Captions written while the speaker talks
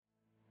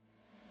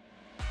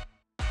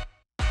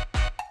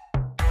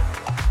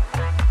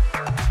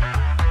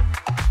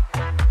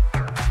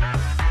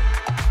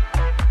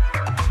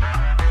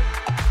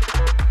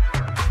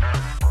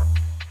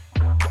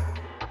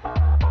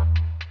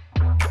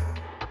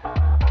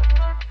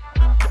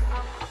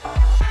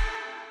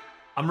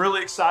I'm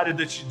really excited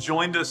that you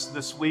joined us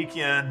this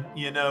weekend.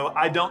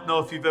 I don't know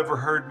if you've ever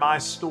heard my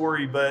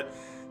story, but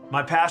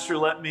my pastor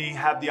let me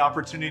have the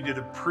opportunity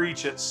to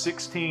preach at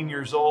 16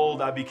 years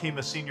old. I became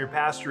a senior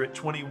pastor at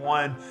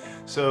 21.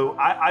 So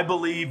I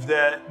believe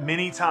that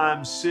many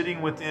times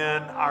sitting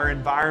within our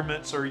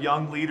environments are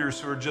young leaders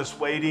who are just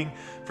waiting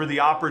for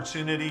the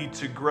opportunity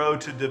to grow,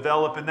 to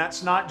develop. And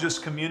that's not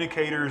just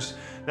communicators,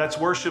 that's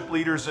worship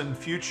leaders and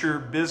future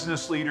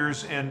business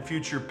leaders and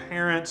future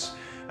parents.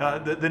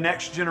 The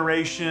next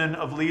generation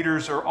of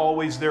leaders are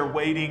always there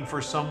waiting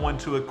for someone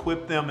to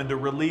equip them and to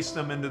release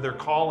them into their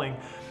calling.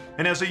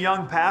 And as a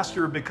young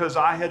pastor, because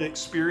I had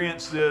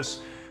experienced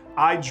this,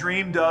 I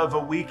dreamed of a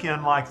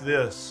weekend like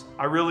this.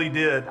 I really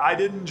did. I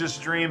didn't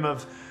just dream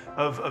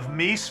of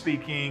me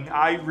speaking.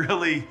 I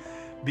really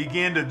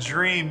began to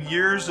dream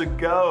years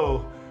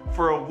ago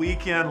for a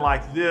weekend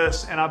like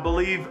this. And I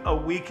believe a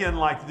weekend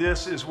like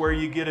this is where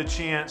you get a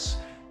chance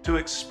to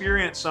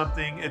experience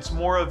something. It's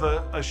more of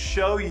a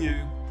show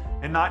you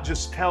and not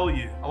just tell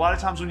you. A lot of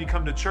times when you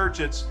come to church,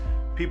 it's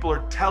people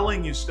are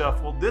telling you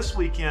stuff. Well, this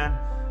weekend,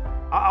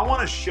 I want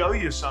to show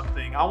you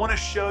something. I want to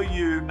show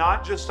you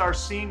not just our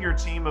senior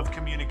team of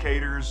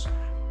communicators,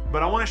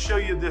 but I want to show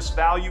you this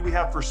value we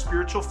have for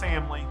spiritual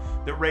family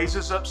that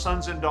raises up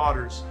sons and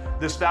daughters.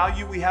 This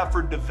value we have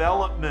for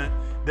development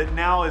that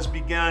now has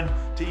begun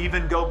to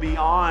even go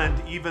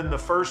beyond even the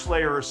first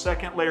layer or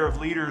second layer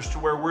of leaders, to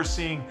where we're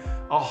seeing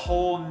a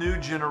whole new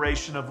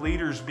generation of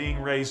leaders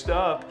being raised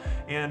up.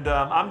 And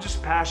I'm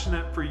just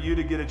passionate for you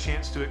to get a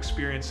chance to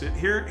experience it.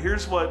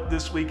 Here's what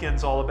this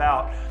weekend's all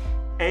about.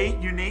 8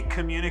 unique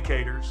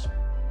communicators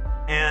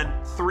and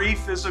 3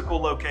 physical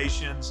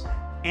locations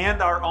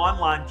and our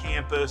online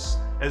campus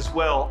as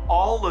well.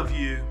 All of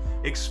you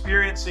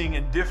experiencing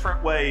in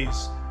different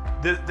ways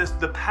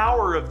the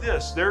power of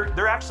this.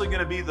 They're actually going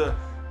to be the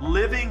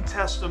living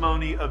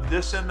testimony of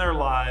this in their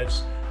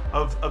lives.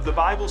 Of the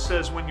Bible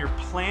says when you're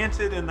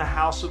planted in the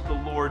house of the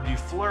Lord, you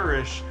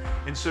flourish.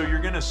 And so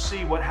you're going to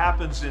see what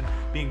happens in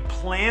being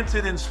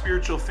planted in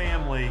spiritual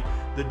family,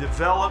 the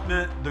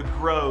development, the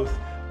growth,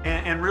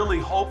 and really,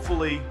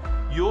 hopefully,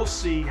 you'll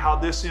see how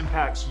this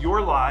impacts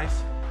your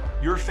life,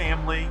 your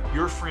family,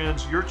 your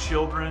friends, your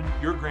children,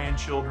 your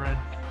grandchildren,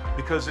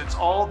 because it's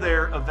all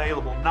there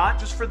available, not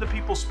just for the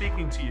people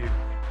speaking to you,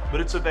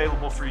 but it's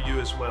available for you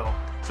as well.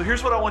 So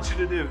here's what I want you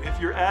to do. If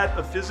you're at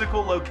a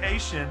physical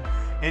location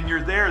and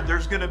you're there,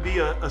 there's going to be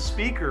a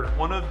speaker,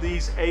 one of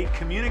these 8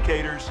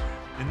 communicators,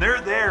 and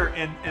they're there,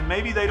 and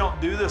maybe they don't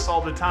do this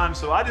all the time.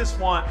 So I just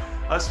want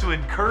us to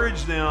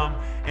encourage them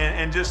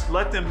and just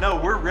let them know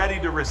we're ready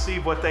to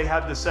receive what they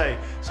have to say.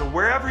 So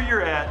wherever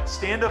you're at,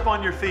 stand up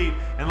on your feet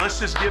and let's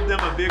just give them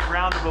a big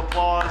round of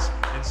applause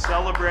and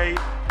celebrate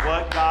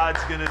what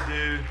God's going to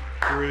do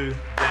through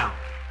them.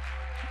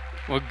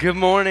 Well, good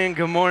morning.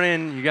 Good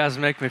morning. You guys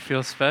make me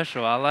feel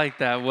special. I like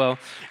that. Well,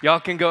 y'all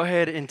can go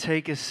ahead and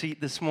take a seat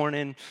this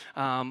morning.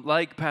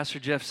 Like Pastor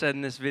Jeff said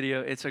in this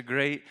video, it's a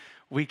great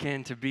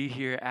weekend to be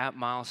here at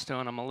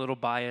Milestone. I'm a little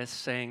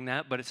biased saying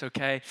that, but it's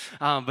okay.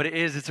 But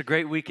it's a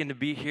great weekend to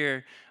be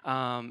here.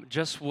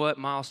 Just what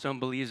Milestone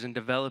believes in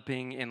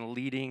developing and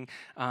leading.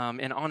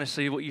 And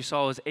honestly, what you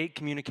saw was 8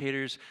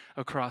 communicators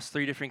across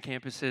 3 different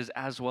campuses,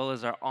 as well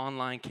as our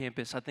online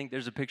campus. I think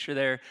there's a picture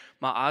there.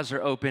 My eyes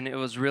are open. It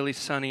was really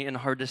sunny and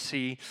hard to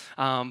see.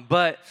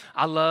 But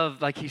I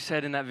love, like he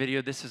said in that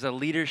video, this is a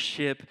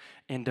leadership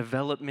and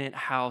development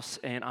house,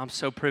 and I'm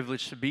so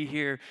privileged to be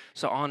here,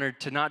 so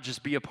honored to not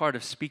just be a part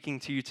of speaking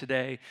to you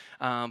today,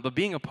 but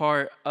being a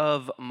part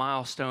of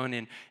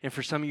Milestone. And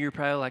for some of you, you're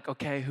probably like,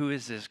 okay, who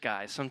is this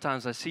guy?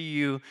 Sometimes I see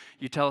you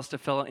tell us to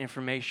fill out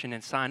information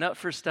and sign up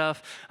for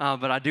stuff,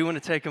 but I do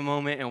want to take a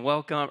moment and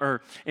welcome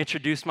or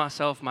introduce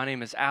myself. My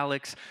name is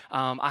Alex.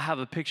 I have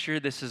a picture.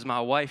 This is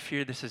my wife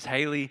here. This is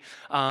Haley.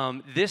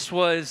 This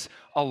was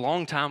a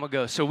long time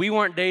ago. So we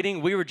weren't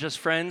dating, we were just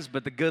friends,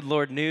 but the good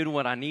Lord knew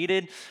what I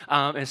needed.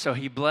 And so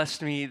he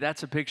blessed me.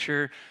 That's a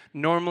picture.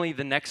 Normally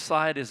the next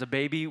slide is a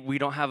baby. We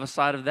don't have a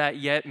slide of that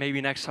yet. Maybe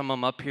next time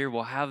I'm up here,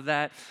 we'll have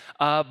that.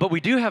 But we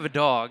do have a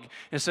dog.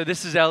 And so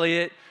this is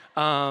Elliot.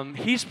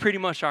 He's pretty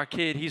much our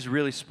kid. He's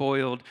really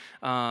spoiled,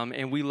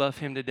 and we love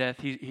him to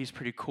death. He's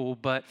pretty cool.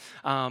 But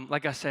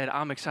like I said,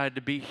 I'm excited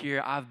to be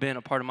here. I've been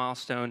a part of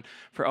Milestone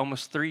for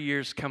almost 3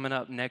 years coming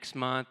up next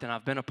month, and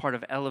I've been a part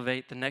of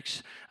Elevate, the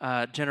next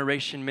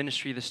generation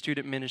ministry, the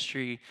student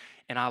ministry,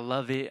 and I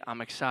love it. I'm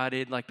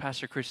excited. Like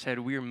Pastor Chris said,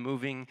 we are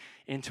moving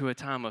into a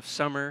time of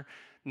summer.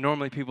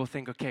 Normally people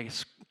think, okay,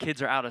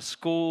 kids are out of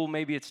school.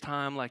 Maybe it's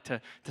time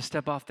to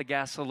step off the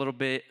gas a little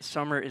bit.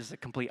 Summer is the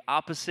complete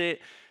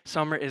opposite.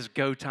 Summer is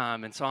go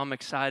time, and so I'm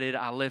excited.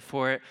 I live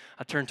for it.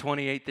 I turned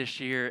 28 this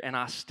year, and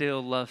I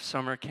still love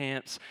summer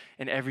camps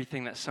and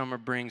everything that summer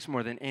brings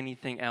more than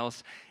anything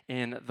else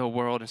in the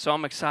world. And so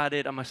I'm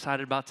excited. I'm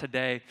excited about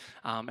today,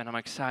 and I'm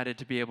excited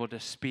to be able to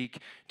speak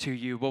to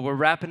you. Well, we're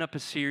wrapping up a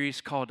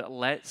series called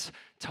Let's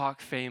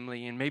Talk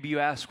Family, and maybe you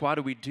ask, why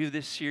do we do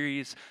this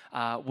series?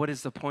 What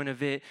is the point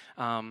of it?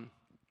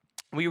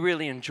 we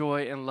really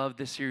enjoy and love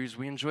this series.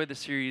 We enjoy the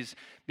series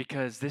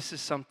because this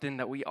is something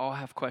that we all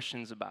have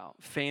questions about.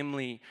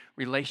 Family,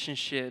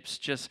 relationships,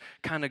 just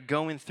kind of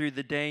going through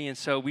the day. And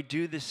so we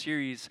do this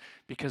series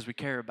because we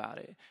care about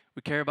it.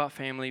 We care about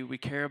family. We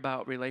care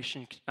about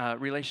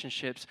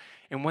relationships.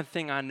 And one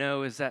thing I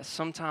know is that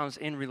sometimes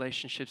in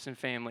relationships and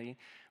family,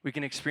 we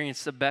can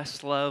experience the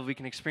best love. We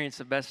can experience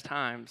the best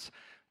times,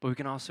 but we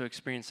can also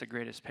experience the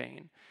greatest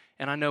pain.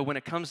 And I know when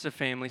it comes to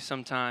family,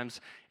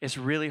 sometimes it's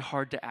really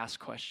hard to ask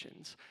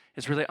questions.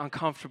 It's really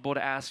uncomfortable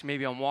to ask.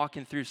 Maybe I'm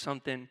walking through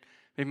something.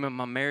 Maybe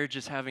my marriage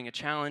is having a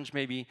challenge.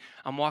 Maybe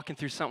I'm walking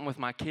through something with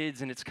my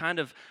kids, and it's kind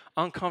of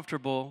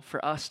uncomfortable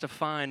for us to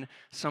find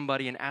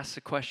somebody and ask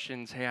the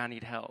questions, hey, I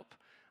need help.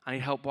 I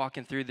need help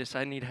walking through this.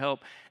 I need help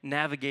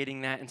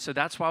navigating that. And so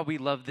that's why we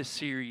love this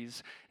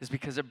series, is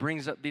because it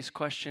brings up these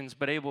questions,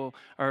 but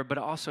it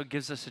also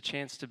gives us a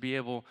chance to be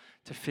able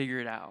to figure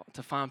it out,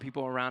 to find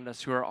people around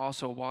us who are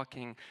also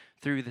walking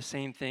through the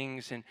same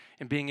things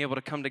and being able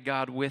to come to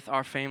God with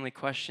our family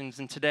questions.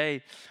 And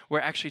today,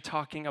 we're actually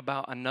talking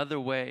about another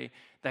way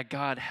that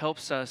God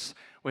helps us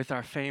with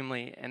our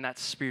family, and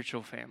that's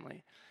spiritual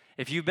family.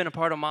 If you've been a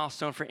part of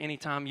Milestone for any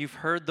time, you've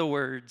heard the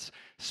words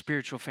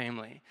spiritual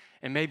family.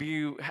 And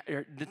maybe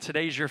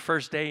today's your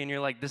first day and you're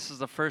like, this is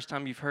the first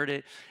time you've heard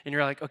it. And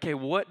you're like, okay,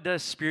 what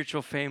does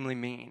spiritual family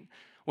mean?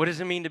 What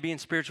does it mean to be in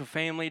spiritual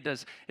family?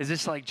 Is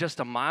this like just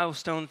a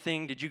milestone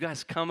thing? Did you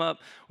guys come up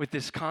with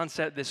this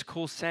concept, this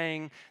cool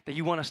saying that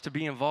you want us to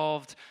be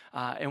involved?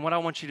 And what I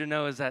want you to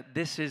know is that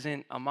this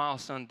isn't a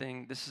milestone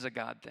thing. This is a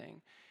God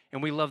thing.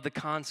 And we love the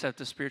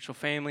concept of spiritual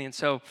family. And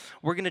so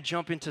we're going to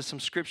jump into some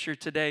scripture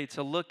today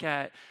to look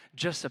at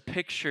just a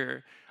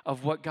picture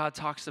of what God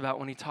talks about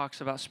when he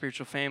talks about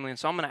spiritual family. And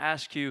so I'm going to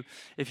ask you,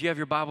 if you have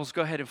your Bibles,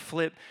 go ahead and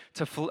flip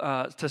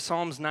to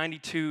Psalms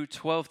 92,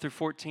 12 through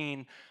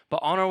 14. But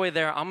on our way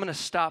there, I'm going to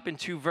stop in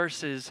 2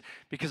 verses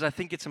because I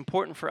think it's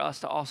important for us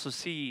to also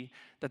see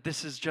that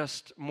this is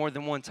just more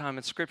than one time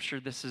in Scripture.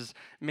 This is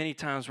many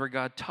times where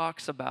God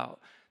talks about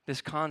this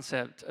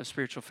concept of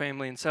spiritual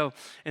family. And so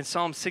in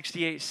Psalm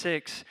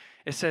 68:6,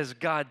 it says,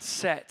 God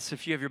sets.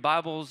 If you have your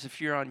Bibles,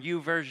 if you're on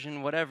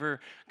YouVersion, whatever,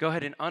 go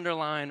ahead and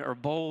underline or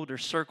bold or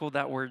circle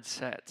that word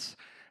sets.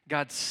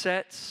 God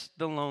sets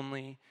the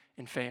lonely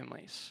in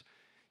families.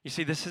 You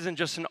see, this isn't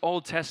just an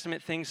Old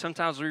Testament thing.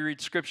 Sometimes we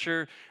read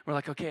Scripture, we're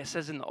like, okay, it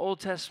says in the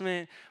Old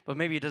Testament, but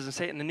maybe it doesn't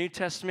say it in the New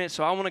Testament.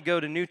 So I want to go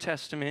to New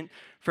Testament,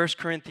 1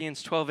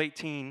 Corinthians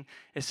 12:18.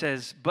 It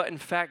says, but in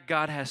fact,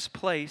 God has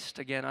placed,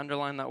 again,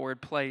 underline that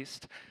word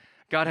placed,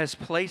 God has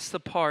placed the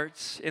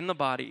parts in the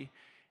body,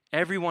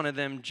 every one of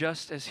them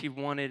just as he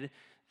wanted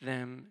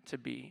them to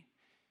be.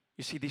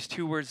 You see, these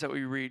 2 words that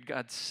we read,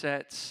 God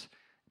sets,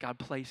 God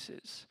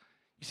places.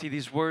 You see,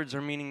 these words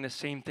are meaning the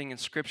same thing in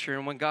Scripture.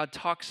 And when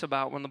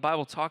the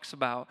Bible talks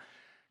about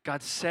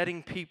God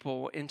setting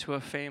people into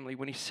a family,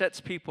 when he sets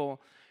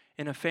people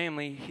in a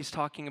family, he's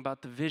talking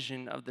about the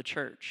vision of the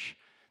church.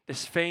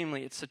 This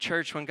family, it's the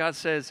church. When God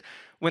says,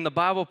 when the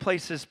Bible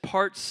places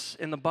parts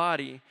in the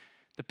body,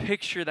 the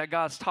picture that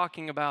God's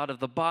talking about of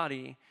the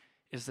body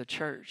is the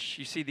church.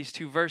 You see, these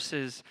 2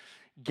 verses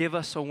give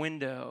us a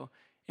window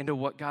into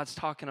what God's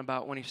talking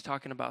about when he's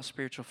talking about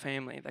spiritual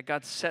family, that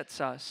God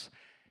sets us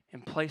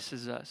and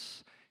places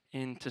us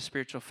into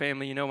spiritual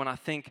family. You know, when I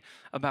think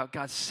about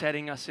God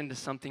setting us into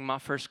something, my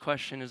first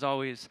question is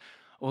always,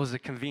 well, is it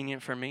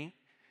convenient for me?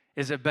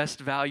 Is it best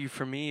value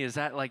for me? Is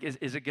that like,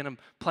 is it going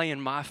to play in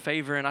my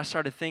favor? And I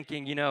started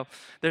thinking, you know,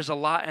 there's a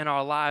lot in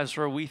our lives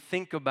where we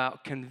think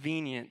about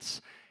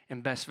convenience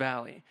and best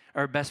value.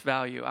 I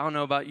don't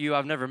know about you.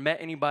 I've never met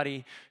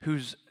anybody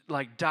who's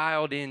like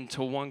dialed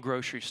into one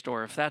grocery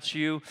store. If that's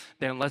you,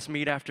 then let's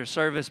meet after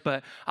service.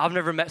 But I've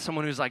never met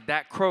someone who's like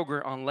that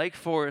Kroger on Lake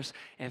Forest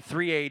and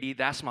 380.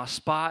 That's my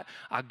spot.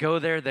 I go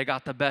there. They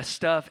got the best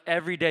stuff.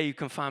 Every day you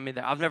can find me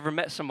there. I've never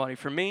met somebody.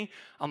 For me,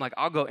 I'm like,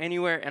 I'll go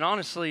anywhere. And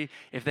honestly,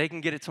 if they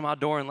can get it to my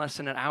door in less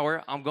than an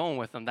hour, I'm going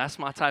with them. That's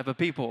my type of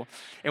people.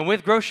 And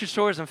with grocery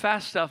stores and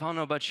fast stuff, I don't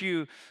know about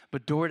you,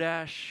 but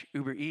DoorDash,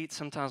 Uber Eats,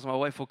 sometimes my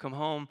wife will come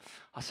home.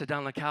 I'll sit down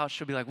on the couch.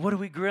 She'll be like, what are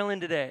we grilling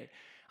today?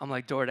 I'm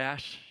like,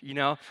 DoorDash, you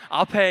know.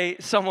 I'll pay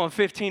someone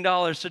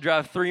 $15 to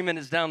drive 3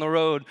 minutes down the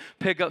road,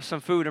 pick up some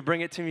food, and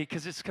bring it to me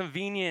because it's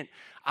convenient.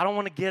 I don't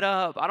want to get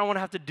up. I don't want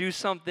to have to do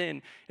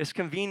something. It's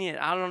convenient.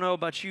 I don't know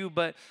about you,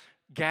 but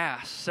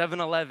gas,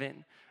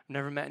 7-Eleven. I've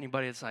never met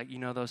anybody that's like, you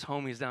know, those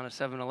homies down at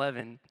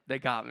 7-Eleven, they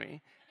got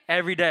me.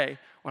 Every day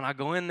when I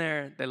go in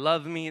there, they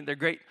love me. They're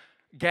great.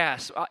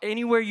 Gas,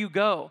 anywhere you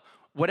go,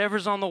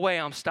 whatever's on the way,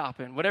 I'm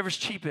stopping. Whatever's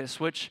cheapest,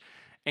 which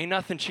ain't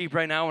nothing cheap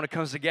right now when it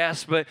comes to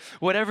gas, but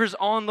whatever's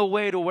on the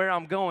way to where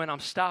I'm going,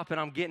 I'm stopping,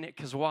 I'm getting it,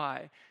 because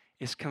why?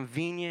 It's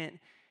convenient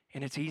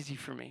and it's easy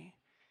for me.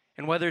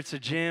 And whether it's a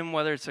gym,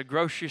 whether it's a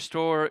grocery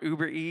store,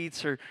 Uber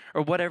Eats, or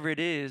whatever it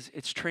is,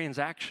 it's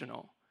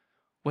transactional.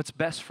 What's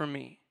best for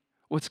me?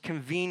 What's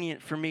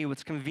convenient for me?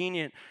 What's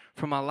convenient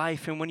for my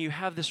life? And when you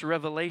have this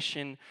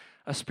revelation,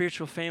 a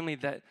spiritual family,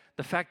 that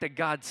the fact that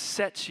God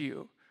sets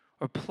you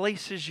or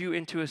places you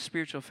into a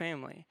spiritual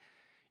family,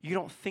 you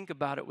don't think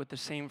about it with the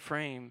same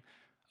frame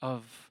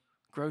of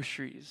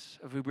groceries,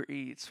 of Uber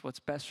Eats, what's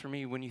best for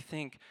me, when you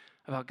think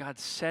about God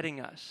setting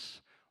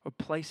us or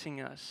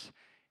placing us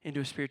into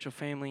a spiritual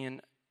family.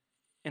 And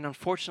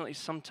unfortunately,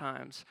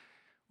 sometimes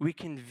we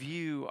can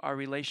view our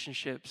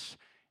relationships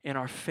in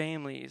our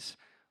families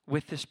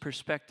with this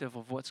perspective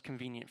of what's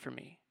convenient for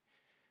me.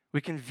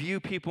 We can view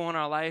people in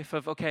our life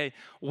of, okay,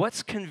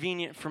 what's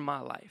convenient for my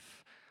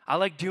life? I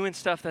like doing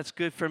stuff that's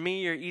good for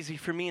me or easy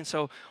for me, and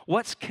so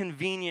what's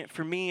convenient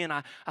for me? And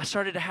I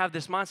started to have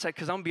this mindset,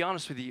 because I'm going to be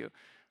honest with you,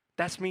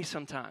 that's me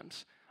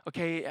sometimes.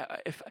 Okay,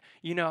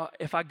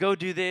 if I go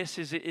do this,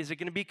 is it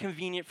going to be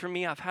convenient for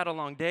me? I've had a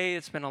long day,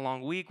 it's been a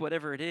long week,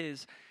 whatever it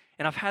is,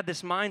 and I've had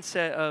this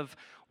mindset of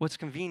what's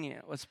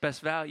convenient, what's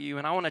best value,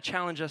 and I want to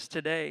challenge us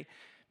today,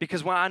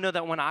 because I know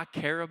that when I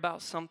care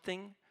about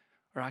something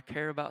or I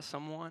care about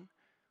someone,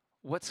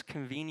 what's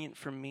convenient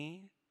for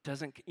me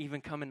doesn't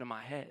even come into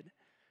my head.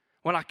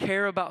 When I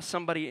care about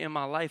somebody in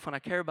my life, when I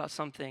care about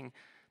something,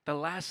 the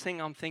last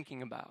thing I'm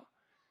thinking about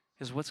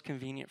is what's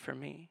convenient for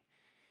me.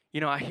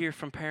 I hear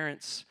from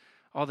parents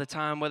all the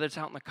time, whether it's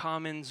out in the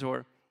commons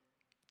or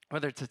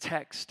whether it's a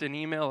text, an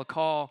email, a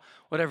call,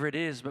 whatever it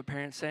is, but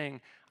parents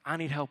saying, I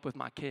need help with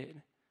my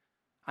kid.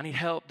 I need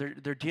help.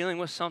 They're dealing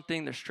with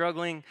something. They're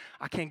struggling.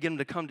 I can't get them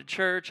to come to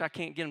church. I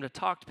can't get them to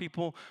talk to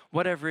people,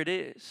 whatever it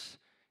is.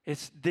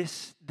 It's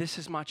this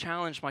is my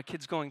challenge. My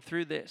kid's going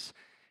through this.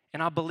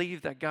 And I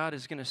believe that God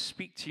is going to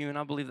speak to you, and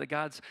I believe that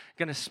God's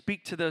going to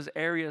speak to those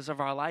areas of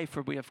our life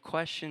where we have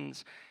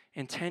questions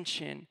and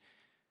tension.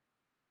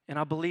 And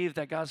I believe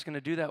that God's going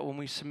to do that when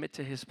we submit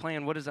to his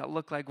plan. What does that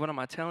look like? What am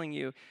I telling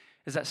you?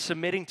 Is that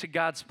submitting to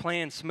God's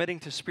plan, submitting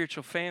to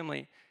spiritual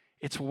family,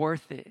 it's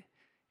worth it.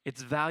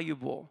 It's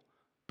valuable,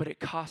 but it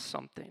costs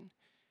something.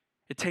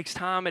 It takes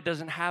time. It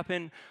doesn't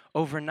happen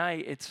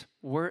overnight. It's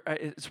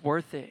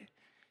worth it.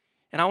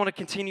 And I want to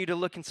continue to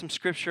look in some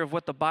scripture of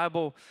what the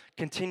Bible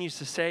continues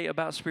to say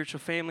about spiritual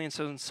family. And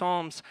so in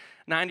Psalms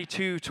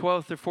 92,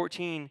 12 through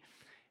 14,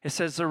 it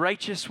says, the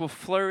righteous will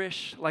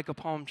flourish like a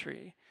palm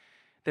tree.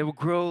 They will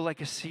grow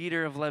like a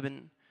cedar of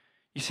Lebanon.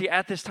 You see,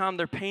 at this time,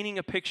 they're painting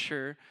a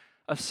picture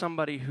of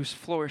somebody who's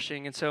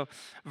flourishing. And so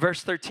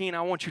verse 13,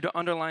 I want you to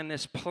underline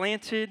this: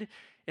 planted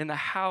in the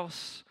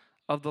house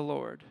of the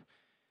Lord.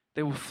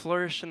 They will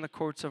flourish in the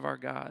courts of our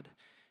God.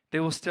 They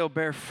will still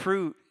bear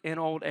fruit in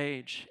old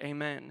age.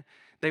 Amen.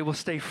 They will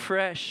stay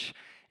fresh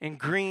and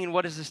green.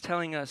 What is this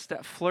telling us?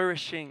 That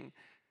flourishing,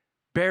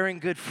 bearing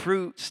good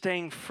fruit,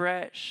 staying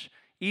fresh,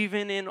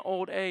 even in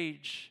old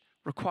age,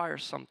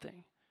 requires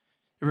something.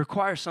 It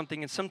requires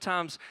something, and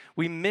sometimes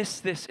we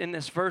miss this in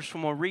this verse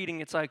when we're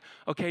reading. It's like,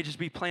 okay, just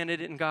be planted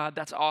in God.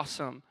 That's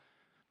awesome.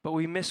 But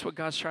we miss what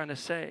God's trying to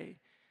say,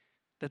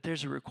 that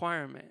there's a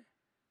requirement.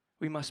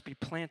 We must be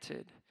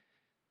planted.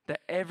 That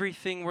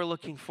everything we're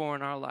looking for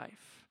in our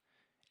life,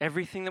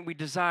 everything that we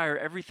desire,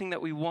 everything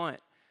that we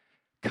want,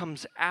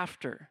 comes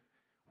after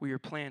we are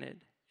planted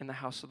in the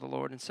house of the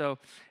Lord. And so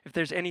if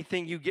there's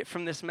anything you get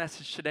from this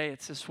message today,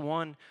 it's this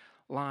one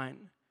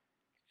line.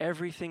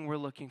 Everything we're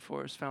looking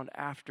for is found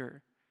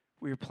after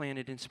we are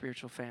planted in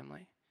spiritual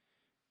family.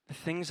 The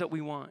things that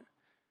we want,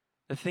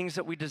 the things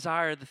that we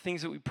desire, the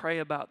things that we pray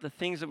about, the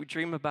things that we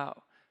dream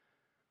about,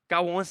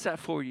 God wants that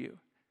for you,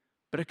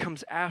 but it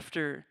comes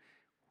after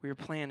we are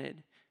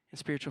planted in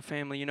spiritual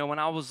family. When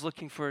I was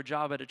looking for a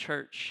job at a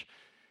church,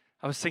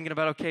 I was thinking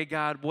about, okay,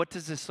 God, what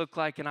does this look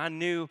like? And I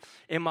knew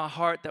in my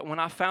heart that when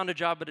I found a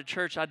job at a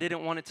church, I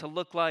didn't want it to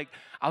look like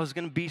I was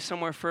going to be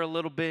somewhere for a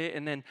little bit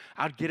and then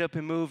I'd get up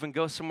and move and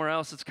go somewhere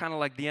else. It's kind of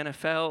like the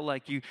NFL.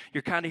 Like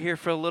you're kind of here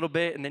for a little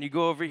bit and then you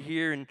go over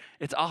here and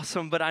it's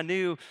awesome. But I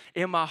knew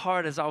in my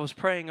heart as I was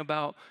praying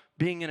about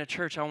being in a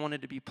church, I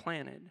wanted to be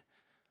planted.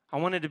 I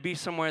wanted to be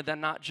somewhere that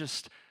not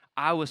just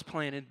I was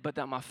planted, but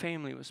that my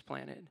family was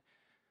planted.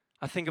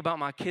 I think about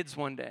my kids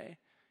one day.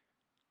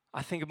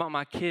 I think about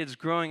my kids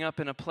growing up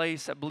in a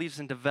place that believes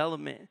in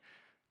development,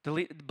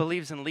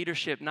 believes in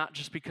leadership, not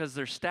just because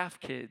they're staff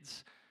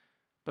kids,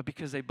 but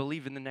because they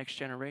believe in the next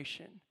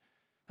generation.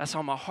 That's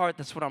on my heart.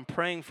 That's what I'm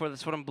praying for.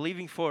 That's what I'm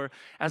believing for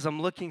as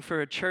I'm looking for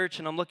a church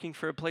and I'm looking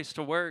for a place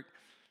to work.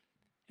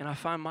 And I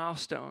find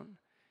Milestone.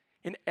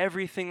 In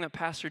everything that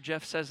Pastor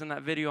Jeff says in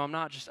that video, I'm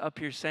not just up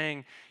here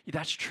saying,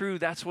 that's true,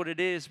 that's what it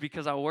is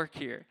because I work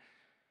here.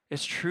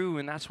 It's true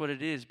and that's what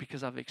it is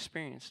because I've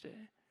experienced it.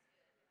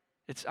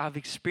 I've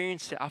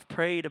experienced it. I've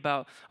prayed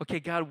about, okay,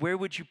 God, where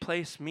would you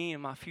place me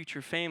and my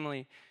future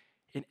family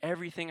in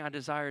everything I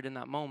desired in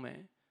that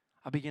moment?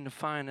 I began to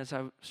find as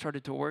I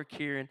started to work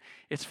here. And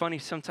it's funny,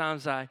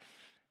 sometimes I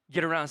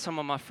get around some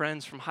of my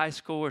friends from high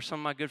school or some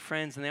of my good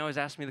friends, and they always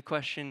ask me the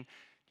question,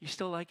 do you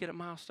still like it at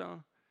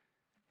Milestone?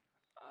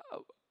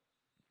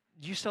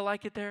 Do you still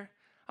like it there?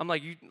 I'm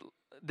like,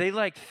 they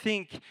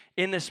think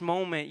in this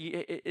moment,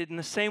 in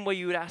the same way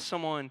you would ask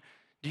someone,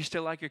 do you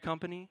still like your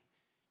company?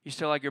 You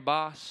still like your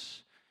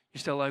boss? You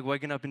still like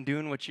waking up and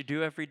doing what you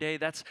do every day?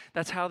 That's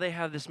how they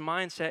have this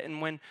mindset.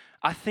 And when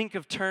I think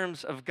of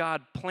terms of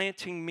God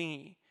planting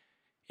me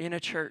in a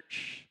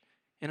church,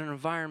 in an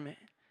environment,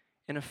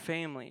 in a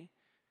family,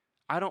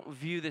 I don't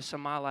view this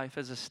in my life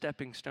as a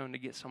stepping stone to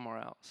get somewhere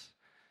else.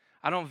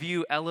 I don't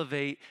view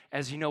Elevate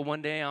as,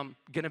 one day I'm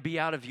going to be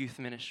out of youth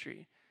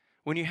ministry.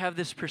 When you have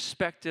this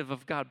perspective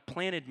of God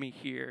planted me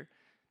here,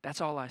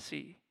 that's all I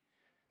see.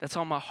 That's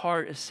all my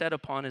heart is set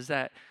upon, is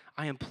that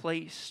I am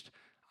placed,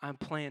 I'm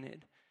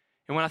planted.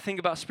 And when I think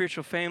about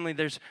spiritual family,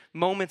 there's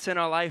moments in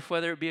our life,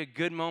 whether it be a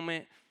good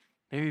moment,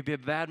 maybe it be a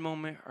bad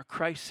moment or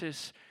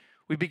crisis,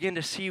 we begin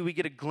to see, we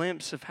get a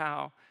glimpse of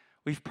how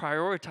we've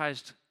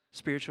prioritized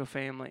spiritual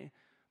family,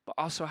 but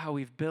also how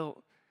we've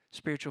built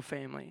spiritual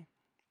family.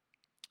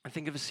 I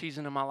think of a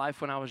season in my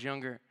life when I was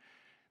younger.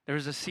 There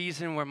was a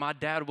season where my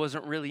dad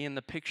wasn't really in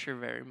the picture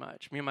very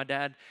much. Me and my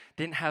dad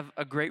didn't have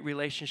a great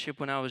relationship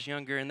when I was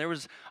younger, and there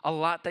was a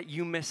lot that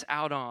you miss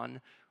out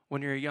on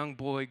when you're a young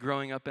boy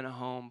growing up in a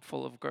home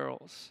full of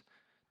girls.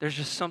 There's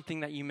just something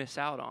that you miss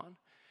out on.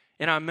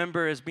 And I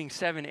remember as being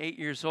 7, 8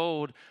 years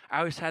old, I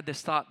always had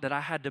this thought that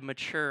I had to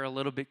mature a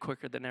little bit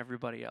quicker than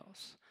everybody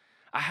else.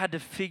 I had to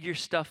figure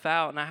stuff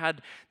out, and I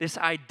had this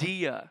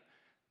idea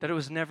that it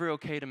was never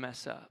okay to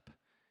mess up.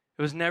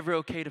 It was never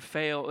okay to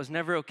fail. It was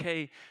never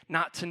okay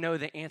not to know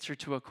the answer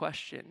to a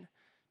question,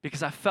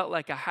 because I felt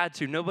like I had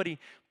to. Nobody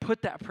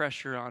put that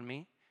pressure on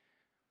me,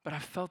 but I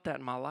felt that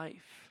in my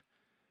life,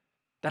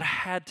 that I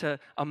had to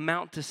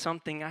amount to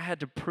something. I had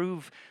to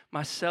prove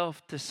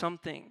myself to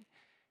something.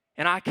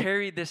 And I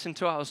carried this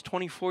until I was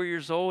 24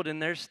 years old, and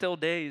there's still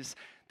days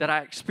that I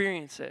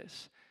experience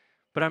this.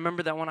 But I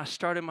remember that when I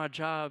started my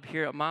job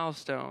here at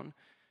Milestone,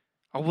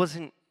 I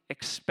wasn't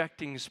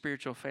expecting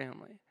spiritual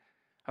family.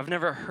 I've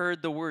never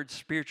heard the word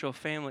spiritual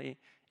family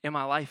in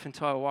my life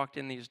until I walked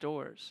in these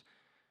doors.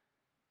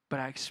 But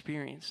I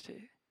experienced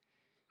it.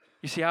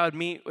 You see, I would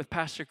meet with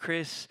Pastor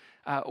Chris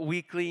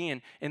weekly,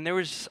 and there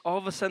was, all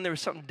of a sudden, there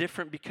was something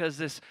different, because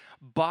this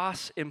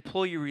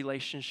boss-employee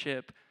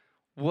relationship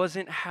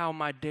wasn't how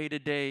my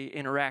day-to-day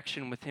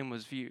interaction with him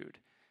was viewed.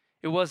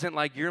 It wasn't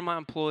like, you're my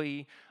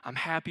employee, I'm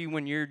happy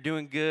when you're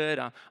doing good,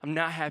 I'm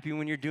not happy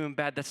when you're doing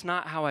bad. That's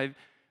not how I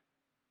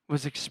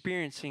was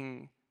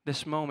experiencing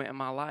this moment in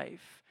my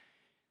life.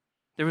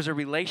 There was a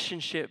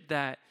relationship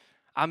that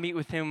I meet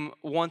with him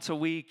once a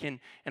week, and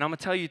I'm going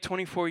to tell you,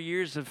 24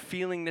 years of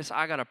feeling this,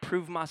 I got to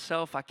prove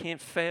myself, I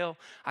can't fail,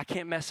 I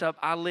can't mess up.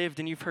 I lived,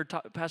 and you've heard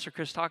Pastor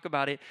Chris talk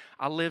about it,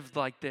 I lived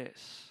like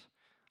this.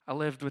 I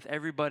lived with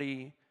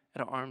everybody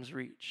at arm's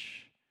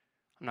reach.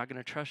 I'm not going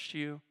to trust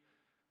you.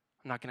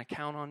 I'm not going to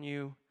count on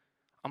you.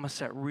 I'm going to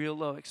set real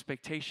low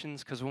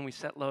expectations, because when we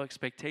set low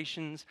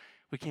expectations,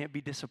 we can't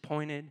be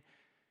disappointed.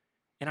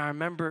 And I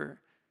remember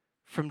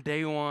from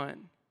day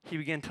one, he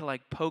began to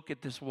poke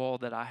at this wall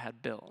that I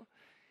had built.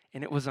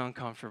 And it was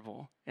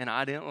uncomfortable, and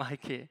I didn't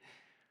like it.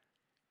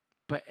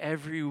 But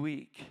every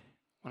week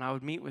when I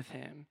would meet with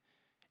him,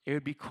 it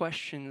would be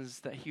questions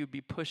that he would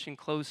be pushing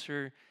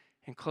closer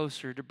and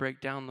closer to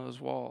break down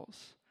those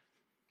walls.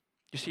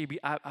 You see,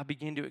 I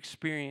began to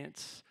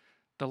experience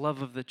the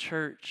love of the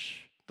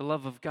church, the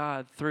love of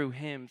God through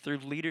him, through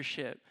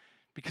leadership,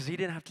 because he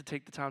didn't have to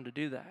take the time to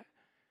do that.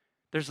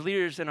 There's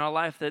leaders in our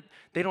life that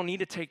they don't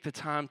need to take the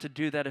time to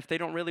do that if they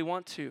don't really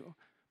want to,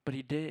 but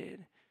he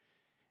did.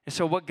 And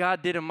so what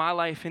God did in my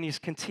life, and he's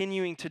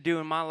continuing to do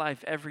in my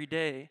life every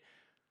day,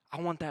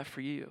 I want that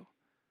for you.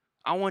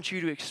 I want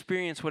you to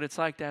experience what it's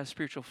like to have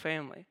spiritual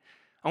family.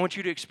 I want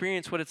you to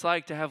experience what it's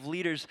like to have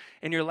leaders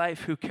in your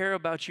life who care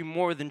about you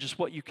more than just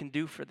what you can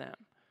do for them,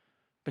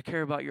 but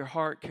care about your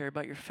heart, care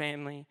about your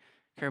family,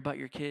 care about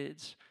your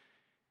kids.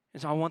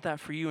 And so I want that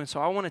for you. And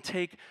so I want to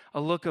take a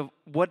look of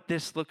what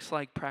this looks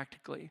like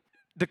practically.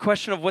 The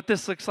question of what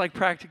this looks like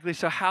practically.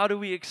 So how do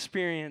we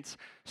experience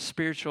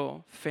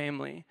spiritual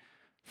family?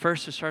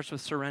 First, it starts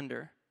with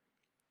surrender.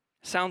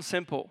 It sounds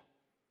simple.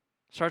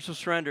 It starts with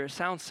surrender. It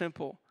sounds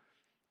simple.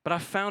 But I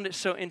found it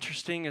so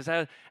interesting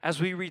as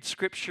we read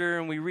Scripture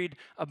and we read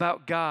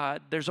about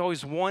God, there's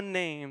always one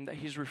name that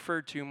he's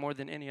referred to more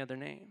than any other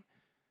name.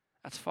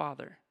 That's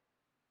Father.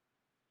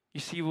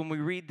 You see, when we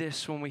read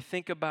this, when we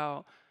think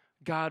about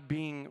God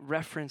being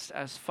referenced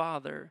as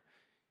Father,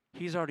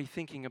 he's already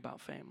thinking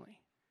about family.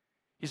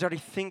 He's already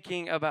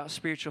thinking about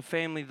spiritual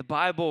family. The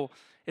Bible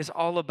is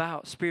all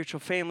about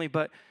spiritual family,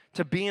 but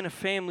to be in a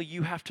family,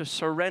 you have to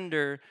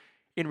surrender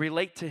and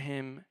relate to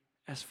him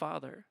as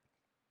Father.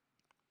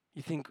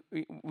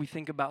 We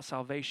think about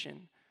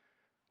salvation.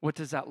 What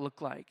does that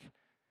look like?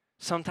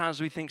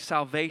 Sometimes we think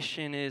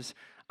salvation is,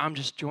 I'm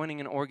just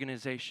joining an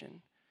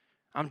organization.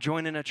 I'm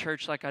joining a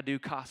church like I do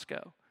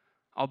Costco.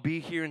 I'll be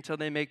here until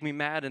they make me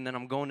mad, and then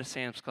I'm going to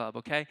Sam's Club,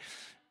 okay?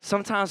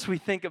 Sometimes we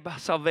think about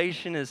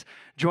salvation as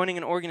joining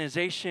an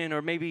organization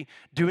or maybe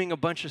doing a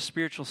bunch of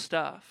spiritual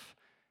stuff.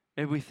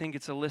 Maybe we think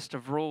it's a list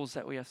of rules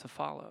that we have to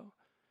follow.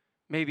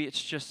 Maybe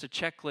it's just a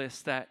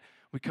checklist that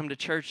we come to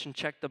church and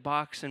check the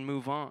box and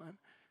move on.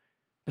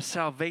 But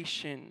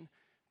salvation,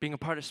 being a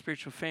part of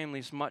spiritual family,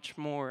 is much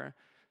more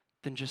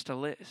than just a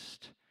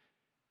list.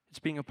 It's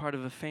being a part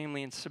of a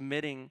family and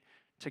submitting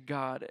to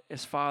God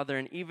as Father.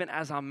 And even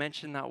as I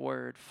mentioned that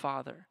word,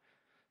 Father,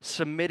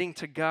 submitting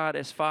to God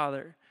as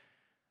Father,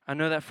 I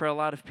know that for a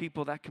lot of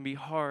people that can be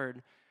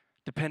hard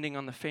depending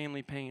on the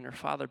family pain or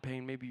father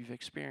pain maybe you've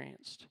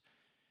experienced.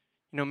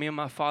 You know, me and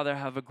my father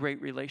have a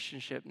great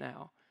relationship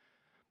now.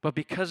 But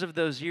because of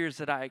those years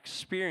that I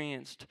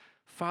experienced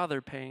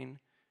father pain,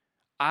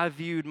 I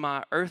viewed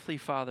my earthly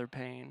father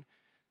pain,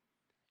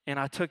 and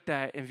I took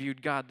that and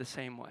viewed God the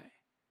same way.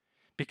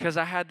 Because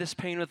I had this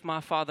pain with my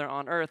father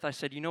on earth, I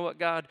said, you know what,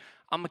 God,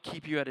 I'm going to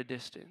keep you at a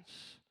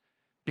distance.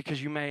 Because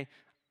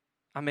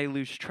I may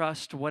lose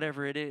trust,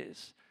 whatever it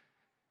is.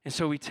 And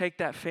so we take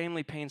that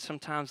family pain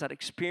sometimes, that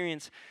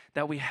experience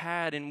that we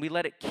had, and we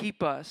let it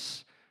keep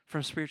us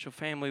from spiritual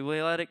family.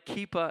 We let it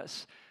keep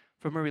us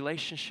from a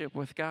relationship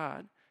with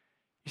God.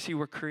 You see,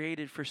 we're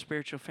created for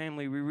spiritual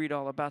family. We read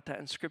all about that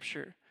in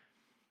Scripture.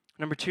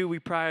 Number 2, we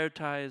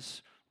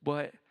prioritize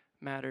what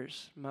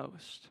matters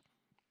most.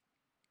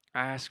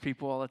 I ask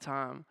people all the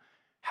time,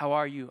 how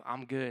are you?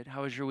 I'm good.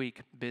 How was your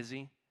week?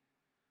 Busy.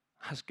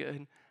 That's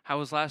good. How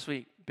was last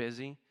week?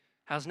 Busy.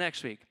 How's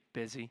next week?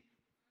 Busy.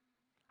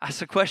 That's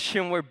the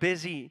question. We're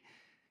busy.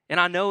 And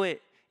I know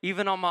it.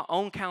 Even on my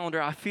own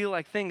calendar, I feel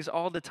like things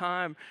all the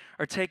time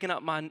are taking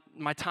up my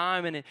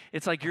time. And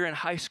it's like you're in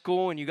high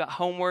school and you got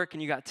homework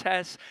and you got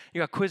tests,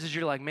 you got quizzes.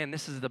 You're like, man,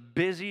 this is the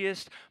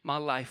busiest my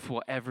life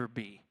will ever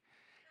be.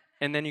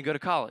 And then you go to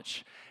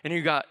college and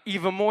you got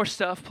even more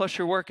stuff, plus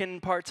you're working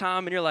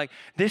part-time and you're like,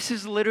 this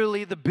is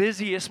literally the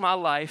busiest my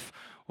life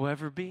will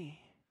ever be.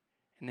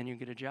 And then you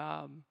get a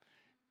job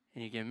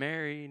and you get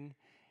married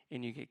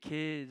and you get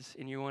kids,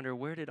 and you wonder,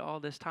 where did all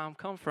this time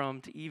come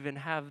from to even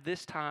have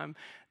this time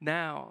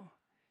now?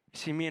 You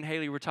see, me and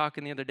Haley were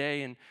talking the other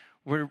day, and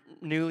we're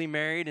newly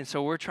married, and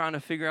so we're trying to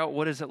figure out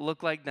what does it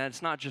look like that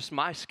it's not just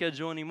my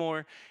schedule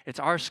anymore, it's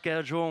our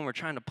schedule, and we're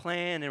trying to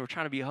plan, and we're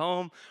trying to be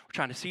home, we're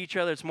trying to see each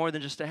other. It's more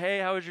than just a, hey,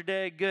 how was your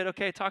day? Good,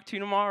 okay, talk to you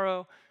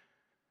tomorrow.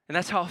 And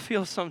that's how it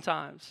feels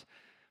sometimes.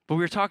 But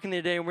we were talking the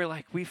other day, and we're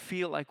like, we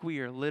feel like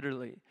we are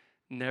literally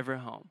never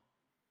home.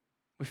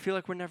 We feel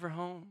like we're never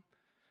home.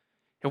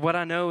 And what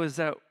I know is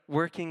that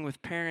working with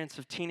parents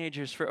of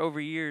teenagers for over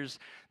years,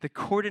 the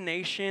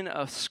coordination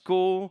of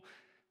school,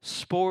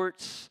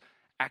 sports,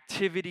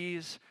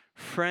 activities,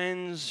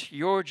 friends,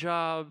 your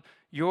job,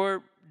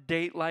 your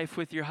date life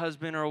with your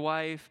husband or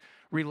wife,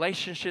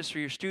 relationships for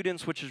your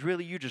students, which is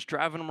really you just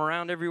driving them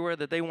around everywhere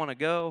that they want to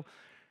go,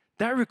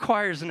 that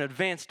requires an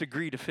advanced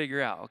degree to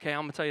figure out, okay?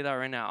 I'm going to tell you that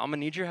right now. I'm going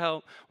to need your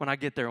help when I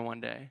get there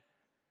one day.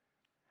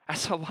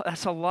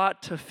 That's a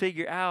lot to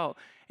figure out,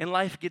 and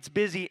life gets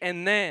busy,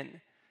 and then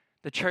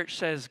the church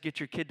says, get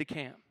your kid to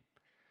camp.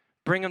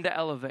 Bring them to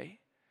Elevate.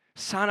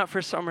 Sign up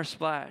for Summer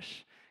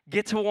Splash.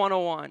 Get to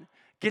 101.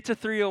 Get to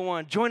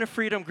 301. Join a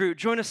freedom group.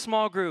 Join a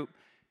small group.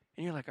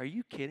 And you're like, are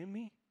you kidding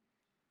me?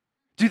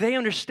 Do they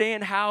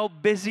understand how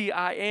busy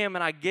I am?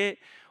 And I get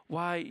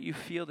why you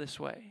feel this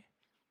way.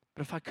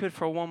 But if I could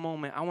for one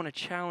moment, I want to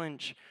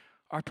challenge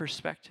our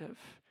perspective.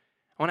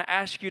 I want to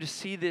ask you to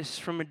see this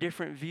from a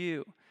different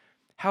view.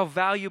 How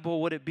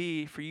valuable would it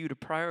be for you to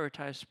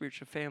prioritize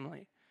spiritual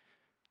family?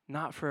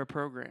 Not for a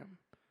program,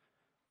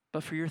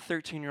 but for your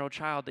 13-year-old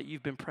child that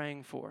you've been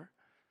praying for.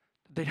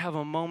 They'd have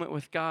a moment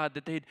with God,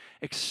 that they'd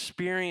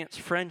experience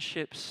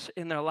friendships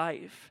in their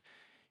life.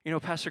 You know,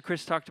 Pastor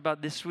Chris talked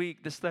about this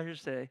week, this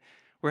Thursday,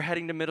 we're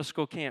heading to middle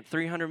school camp.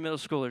 300 middle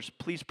schoolers,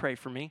 please pray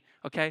for me,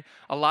 okay?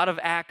 A lot of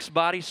Axe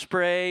body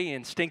spray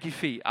and stinky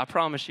feet, I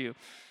promise you.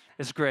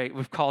 It's great.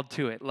 We've called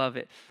to it. Love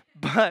it.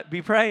 But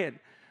be praying.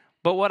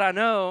 But what I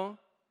know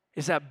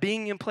is that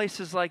being in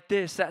places like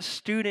this, that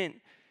student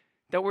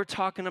that we're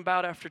talking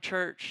about after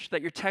church,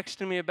 that you're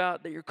texting me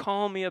about, that you're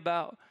calling me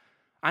about,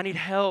 I need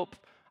help.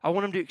 I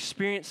want them to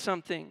experience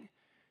something.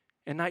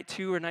 In night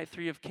 2 or night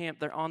 3 of camp,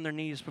 they're on their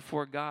knees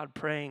before God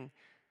praying,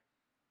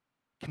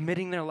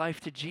 committing their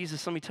life to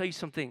Jesus. Let me tell you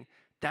something.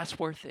 That's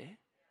worth it.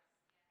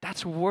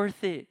 That's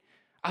worth it.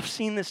 I've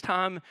seen this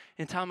time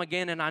and time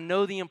again, and I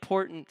know the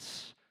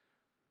importance.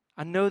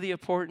 I know the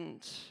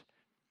importance.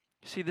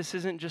 See, this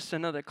isn't just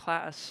another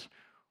class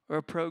or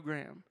a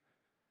program.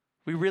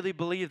 We really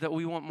believe that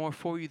we want more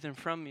for you than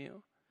from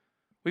you.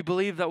 We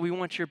believe that we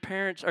want your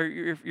parents or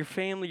your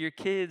family, your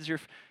kids,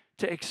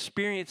 to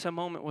experience a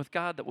moment with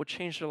God that will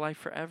change their life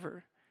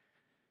forever.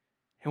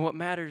 And what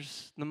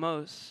matters the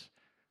most,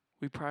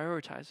 we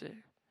prioritize it.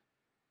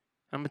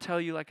 I'm going to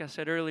tell you, like I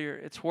said earlier,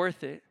 it's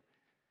worth it.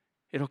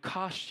 It'll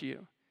cost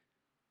you,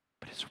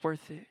 but it's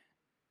worth it.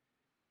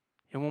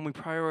 And when we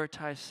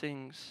prioritize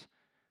things,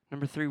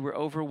 number 3, we're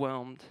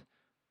overwhelmed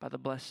by the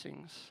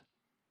blessings.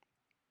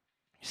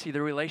 You see,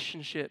 the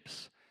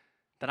relationships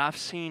that I've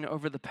seen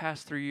over the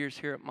past 3 years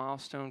here at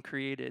Milestone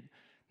created,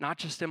 not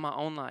just in my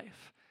own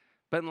life,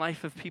 but in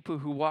life of people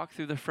who walk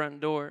through the front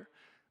door,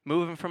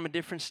 moving from a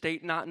different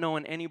state, not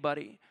knowing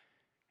anybody.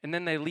 And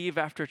then they leave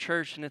after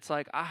church and it's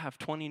like, I have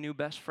 20 new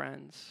best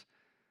friends.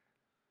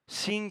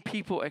 Seeing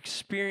people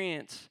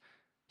experience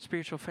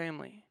spiritual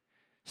family.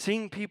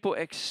 Seeing people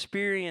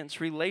experience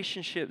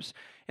relationships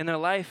in their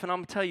life. And I'm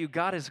going to tell you,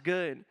 God is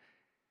good.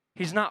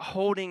 He's not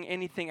holding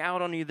anything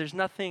out on you. There's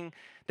nothing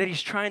that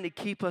He's trying to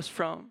keep us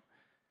from.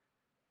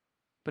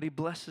 But He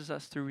blesses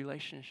us through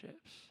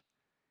relationships.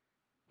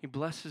 He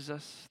blesses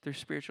us through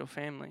spiritual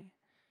family.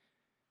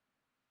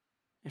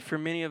 And for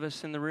many of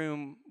us in the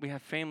room, we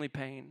have family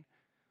pain.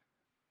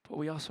 but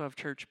we also have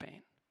church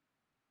pain.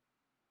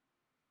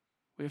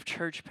 We have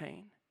church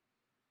pain.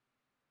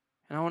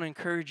 And I want to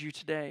encourage you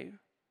today,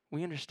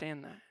 we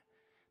understand that.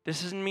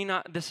 This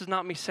is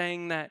not me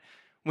saying that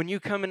when you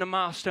come into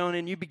Milestone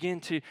and you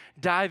begin to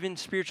dive in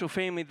spiritual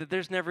family, that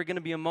there's never going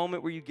to be a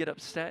moment where you get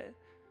upset.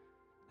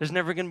 There's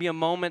never going to be a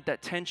moment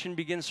that tension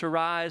begins to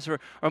rise or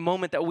a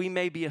moment that we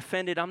may be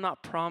offended. I'm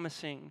not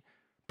promising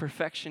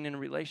perfection in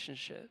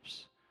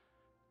relationships,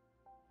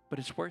 but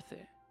it's worth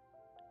it.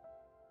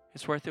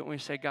 It's worth it when we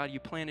say, God,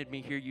 you planted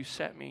me here, you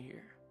set me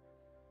here.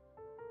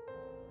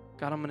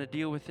 God, I'm going to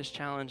deal with this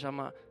challenge. I'm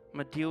going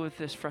to deal with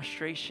this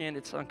frustration.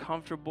 It's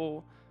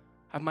uncomfortable.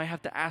 I might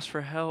have to ask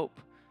for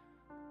help.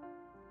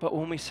 But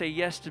when we say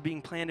yes to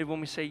being planted, when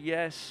we say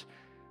yes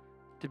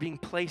to being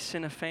placed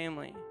in a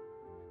family,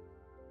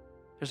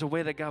 there's a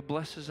way that God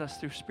blesses us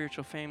through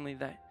spiritual family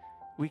that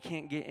we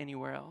can't get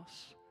anywhere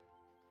else.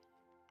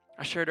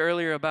 I shared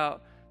earlier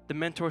about the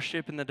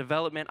mentorship and the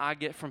development I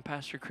get from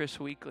Pastor Chris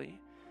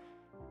Weekly.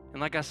 And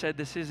like I said,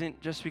 this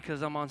isn't just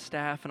because I'm on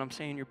staff and I'm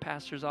saying your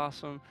pastor's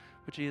awesome,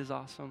 which he is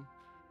awesome.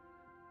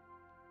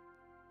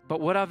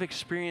 But what I've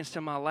experienced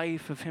in my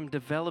life of him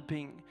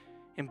developing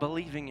and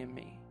believing in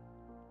me.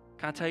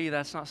 Can I tell you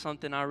that's not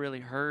something I really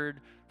heard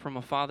from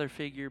a father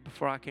figure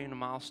before I came to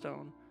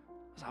Milestone?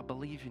 Was I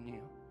believe in you.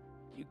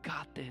 You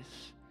got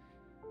this.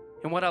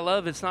 And what I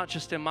love, it's not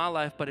just in my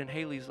life, but in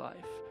Haley's life.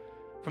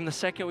 From the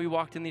second we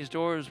walked in these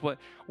doors, what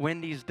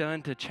Wendy's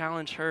done to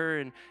challenge her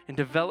and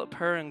develop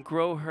her and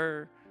grow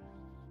her.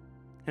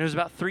 And it was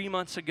about 3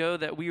 months ago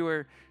that it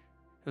was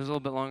a little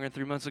bit longer than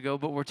 3 months ago,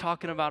 but we're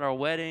talking about our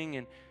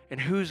wedding and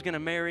who's going to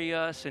marry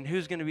us and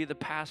who's going to be the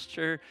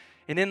pastor.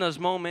 And in those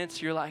moments,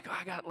 you're like, oh,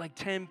 I got like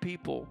 10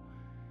 people.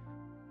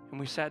 And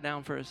we sat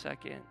down for a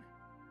second.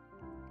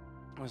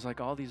 I was like,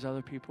 all these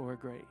other people are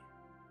great.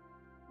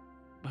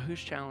 But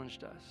who's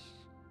challenged us?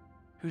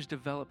 Who's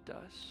developed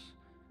us?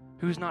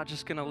 Who's not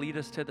just going to lead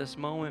us to this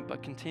moment,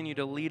 but continue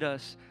to lead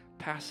us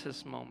past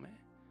this moment?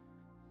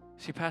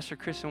 See, Pastor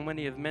Chris and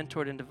Wendy have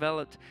mentored and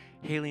developed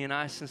Haley and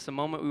I since the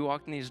moment we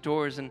walked in these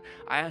doors, and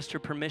I asked her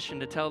permission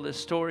to tell this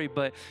story,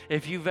 but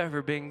if you've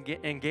ever been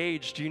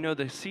engaged, you know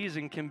the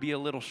season can be a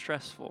little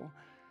stressful.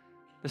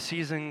 The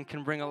season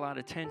can bring a lot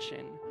of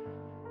tension.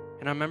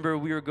 And I remember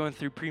we were going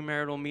through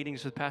premarital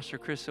meetings with Pastor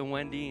Chris and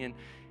Wendy, and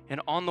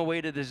on the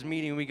way to this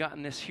meeting, we got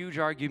in this huge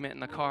argument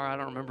in the car. I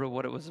don't remember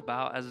what it was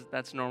about, as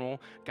that's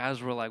normal.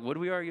 Guys were like, what did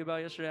we argue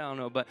about yesterday? I don't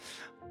know, but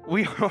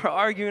we were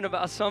arguing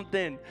about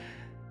something.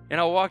 And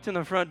I walked in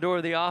the front door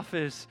of the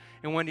office,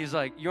 and Wendy's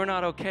like, you're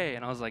not okay.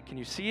 And I was like, can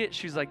you see it?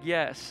 She's like,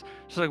 yes.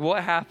 She's like,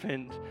 what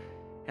happened?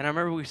 And I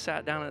remember we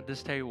sat down at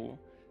this table.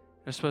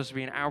 It was supposed to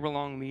be an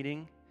hour-long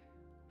meeting.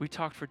 We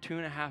talked for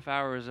 2.5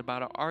 hours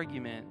about an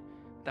argument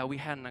that we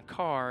had in a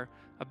car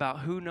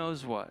about who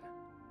knows what.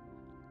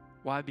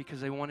 Why?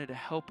 Because they wanted to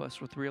help us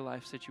with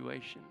real-life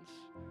situations.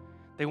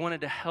 They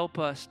wanted to help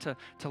us to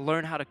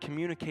learn how to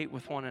communicate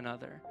with one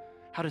another,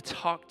 how to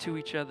talk to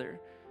each other.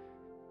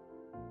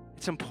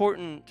 It's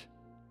important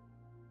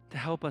to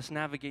help us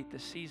navigate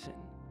this season.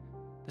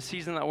 The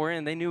season that we're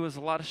in, they knew it was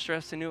a lot of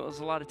stress. They knew it was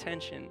a lot of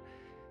tension.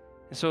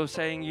 And so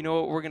saying, you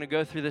know what, we're going to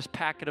go through this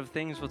packet of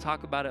things. We'll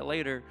talk about it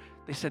later.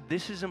 They said,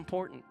 this is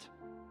important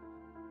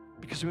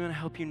because we want to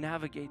help you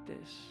navigate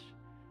this.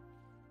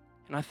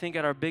 And I think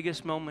at our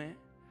biggest moment,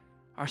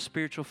 our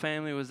spiritual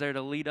family was there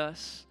to lead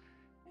us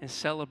and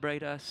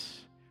celebrate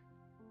us.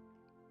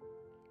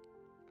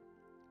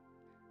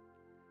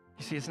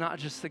 You see, it's not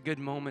just the good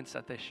moments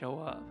that they show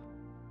up.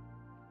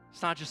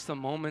 It's not just the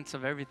moments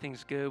of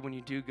everything's good. When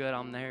you do good,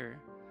 I'm there.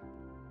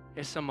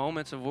 It's the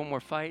moments of when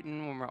we're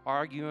fighting, when we're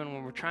arguing,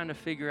 when we're trying to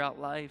figure out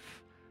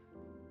life.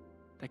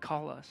 They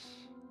call us.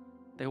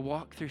 They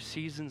walk through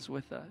seasons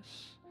with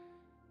us.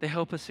 They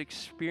help us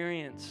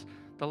experience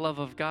the love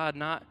of God,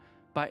 not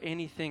by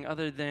anything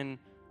other than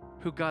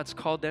who God's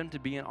called them to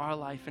be in our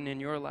life and in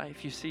your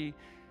life. You see,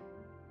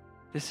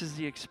 this is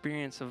the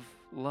experience of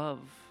love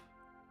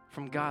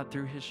from God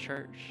through His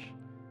church,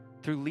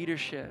 through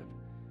leadership.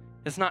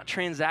 It's not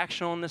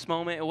transactional in this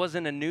moment. It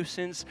wasn't a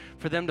nuisance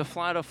for them to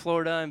fly to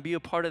Florida and be a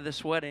part of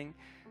this wedding.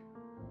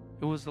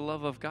 It was the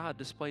love of God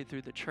displayed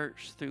through the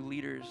church, through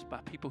leaders, by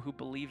people who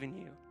believe in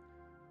you.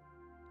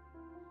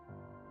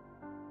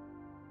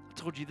 I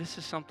told you this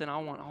is something I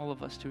want all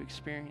of us to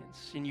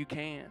experience, and you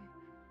can.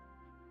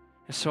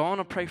 And so I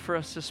want to pray for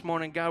us this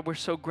morning. God, we're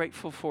so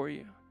grateful for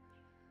you.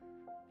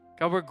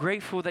 God, we're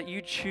grateful that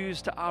you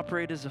choose to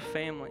operate as a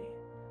family.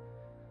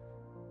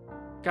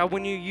 God,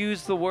 when you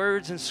use the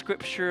words in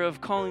Scripture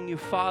of calling you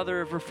Father,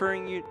 of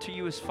referring to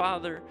you as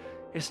Father,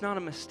 it's not a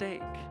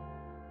mistake.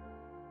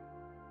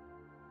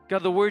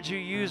 God, the words you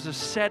use of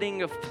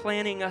setting, of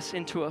planning us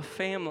into a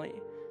family,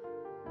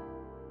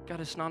 God,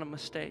 it's not a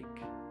mistake.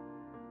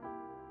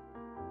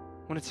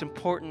 When it's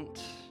important,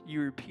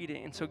 you repeat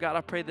it. And so, God,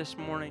 I pray this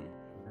morning,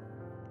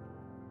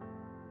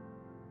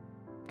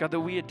 God, that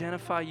we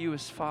identify you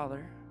as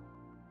Father.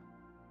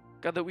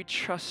 God, that we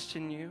trust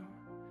in you.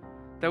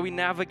 That we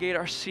navigate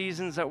our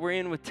seasons that we're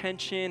in with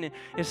tension.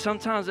 And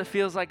sometimes it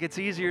feels like it's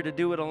easier to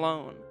do it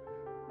alone.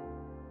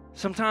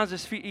 Sometimes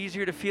it's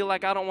easier to feel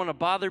like I don't want to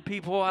bother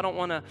people. I don't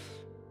want to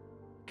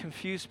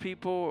confuse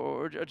people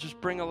or just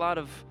bring a lot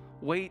of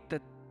weight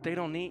that they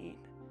don't need.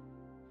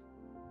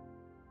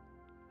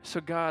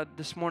 So God,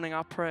 this morning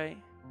I pray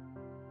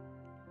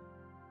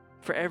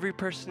for every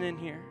person in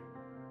here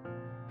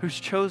who's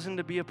chosen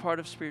to be a part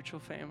of Spiritual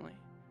Family.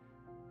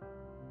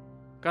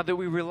 God, that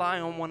we rely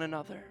on one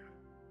another.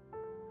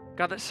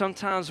 God, that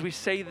sometimes we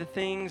say the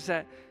things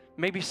that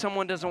maybe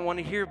someone doesn't want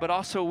to hear, but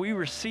also we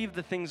receive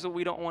the things that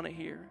we don't want to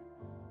hear.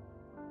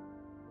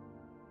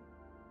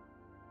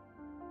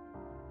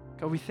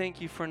 God, we thank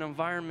you for an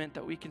environment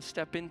that we can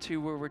step into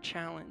where we're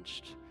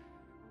challenged,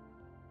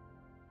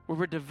 where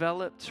we're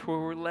developed, where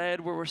we're led,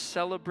 where we're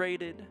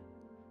celebrated.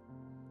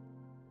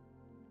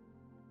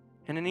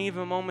 And in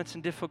even moments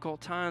in difficult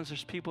times,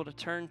 there's people to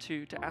turn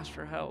to ask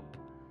for help.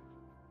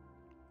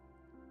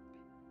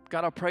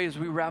 God, I pray as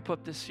we wrap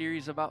up this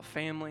series about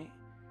family,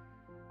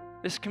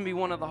 this can be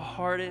one of the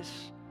hardest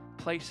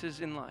places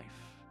in life,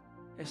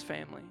 is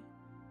family.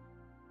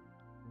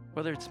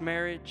 Whether it's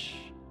marriage,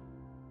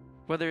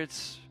 whether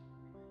it's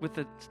with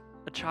a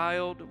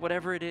child,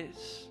 whatever it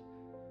is.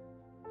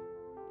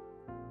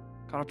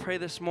 God, I pray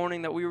this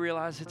morning that we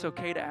realize it's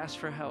okay to ask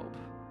for help.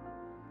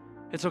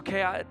 It's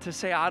okay to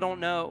say, I don't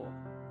know.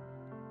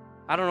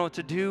 I don't know what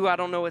to do. I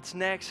don't know what's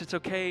next. It's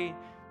okay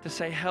to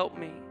say, help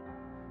me.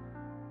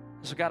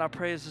 So God, I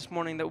pray this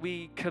morning that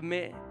we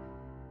commit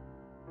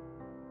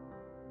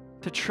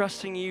to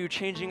trusting you,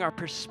 changing our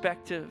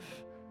perspective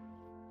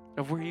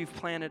of where you've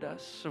planted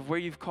us, of where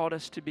you've called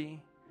us to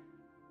be.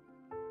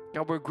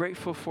 God, we're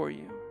grateful for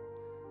you.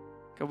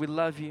 God, we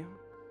love you.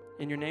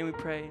 In your name we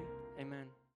pray, amen.